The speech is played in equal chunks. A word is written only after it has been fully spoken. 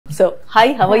So,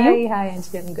 hi, how are you? Hi,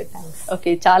 Anjali, I'm good, thanks.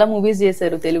 Okay, చాలా movies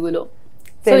చేశారు తెలుగులో.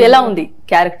 So, ఎలా ఉంది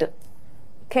character?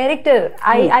 Character,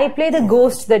 I play the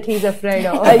ghost that he's afraid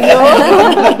of.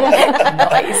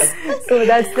 Nice. So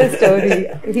that's the story.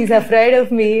 He's afraid of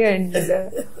me, and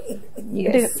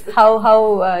yes, how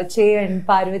Che and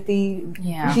Parvati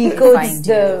decodes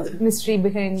the mystery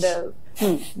behind the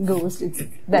ghost.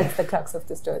 That's the crux of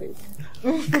the story.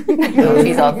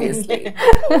 She's obviously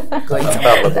going to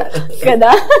talk about that.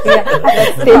 Kada?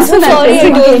 I'm so sorry I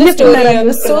told the story.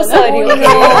 I'm so sorry. No.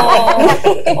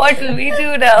 What will we do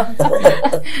now?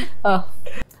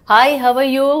 Hi, how are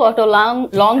you? After a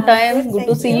long time, good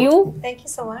to see you. Thank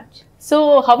you so much. So,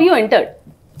 how you entered?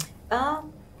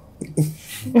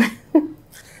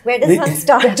 Where does one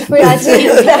start?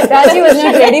 Prachi was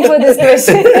not ready for this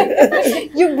question.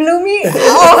 You blew me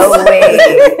away.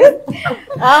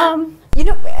 You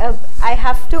know, I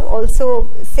have to also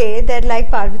say that like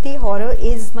Parvati, horror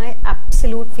is my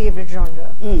absolute favorite genre.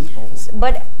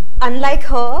 But unlike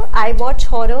her, I watch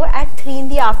horror at 3 in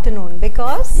the afternoon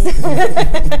because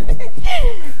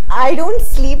I don't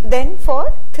sleep then for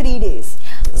 3 days.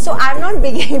 So I'm not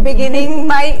beginning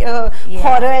my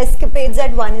horror escapades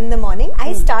at 1 in the morning. I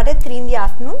start at 3 in the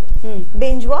afternoon,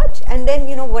 binge watch, and then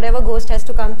you know whatever ghost has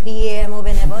to come 3 a.m. or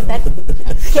whenever that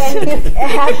can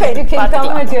happen. You can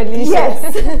come at your leisure. Yes.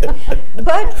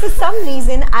 But for some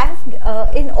reason, I've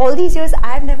in all these years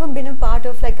I've never been a part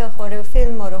of like a horror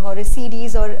film or a horror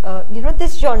series or you know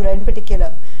this genre in particular.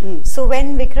 So when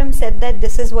Vikram said that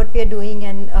this is what we are doing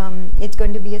and it's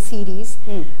going to be a series,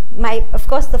 of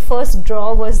course the first draw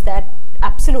was that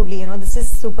absolutely, you know, this is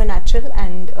supernatural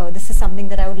and this is something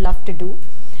that I would love to do.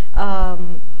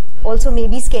 Also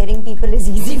maybe scaring people is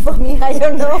easy for me, I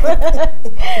don't know.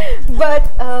 But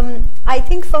I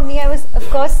think for me, I was, of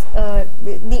course,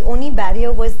 the only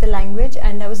barrier was the language,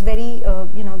 and I was very,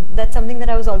 you know, that's something that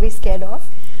I was always scared of.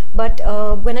 But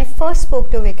when I first spoke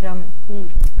to Vikram,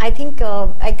 I think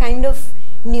I kind of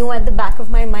knew at the back of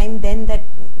my mind then that,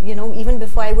 you know, even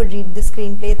before I would read the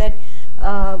screenplay, that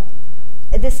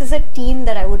this is a team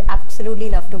that I would absolutely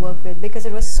love to work with, because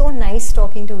it was so nice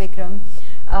talking to Vikram.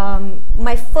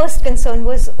 My first concern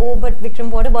was, oh, but Vikram,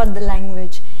 what about the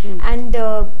language? And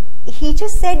he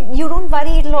just said, you don't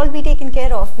worry, it'll all be taken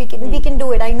care of. We can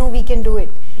do it. I know we can do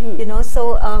it. You know, so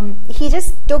he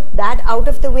just took that out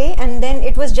of the way, and then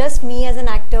it was just me as an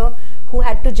actor who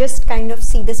had to just kind of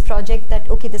see this project that,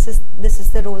 okay, this is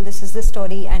the role, this is the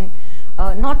story, and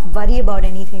not worry about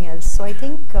anything else. So I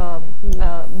think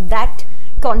that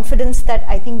confidence that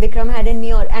I think Vikram had in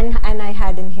me, and I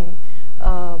had in him,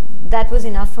 that was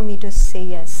enough for me to say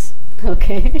yes.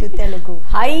 Okay. To Telugu.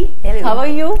 Hi, Hello. how are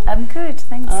you? I'm good,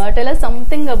 thanks. Tell us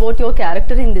something about your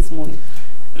character in this movie.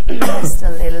 Just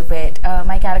a little bit.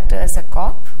 My character is a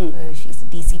cop. She's a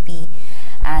DCP,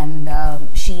 and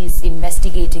she's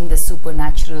investigating the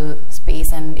supernatural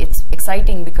space, and it's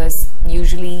exciting because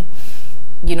usually,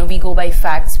 you know, we go by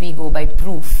facts, we go by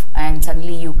proof, and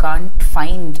suddenly you can't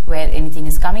find where anything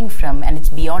is coming from, and it's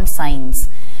beyond science.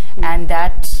 And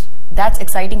that's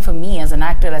exciting for me as an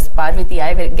actor. As Parvati,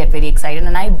 I get very excited,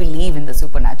 and I believe in the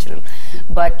supernatural.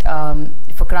 But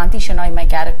for Kranti Shenoy, my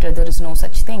character, there is no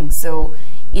such thing. So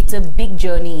it's a big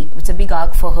journey, it's a big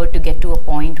arc for her to get to a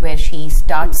point where she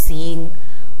starts seeing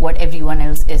what everyone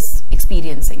else is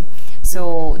experiencing.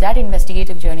 So that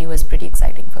investigative journey was pretty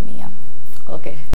exciting for me, yeah. Okay.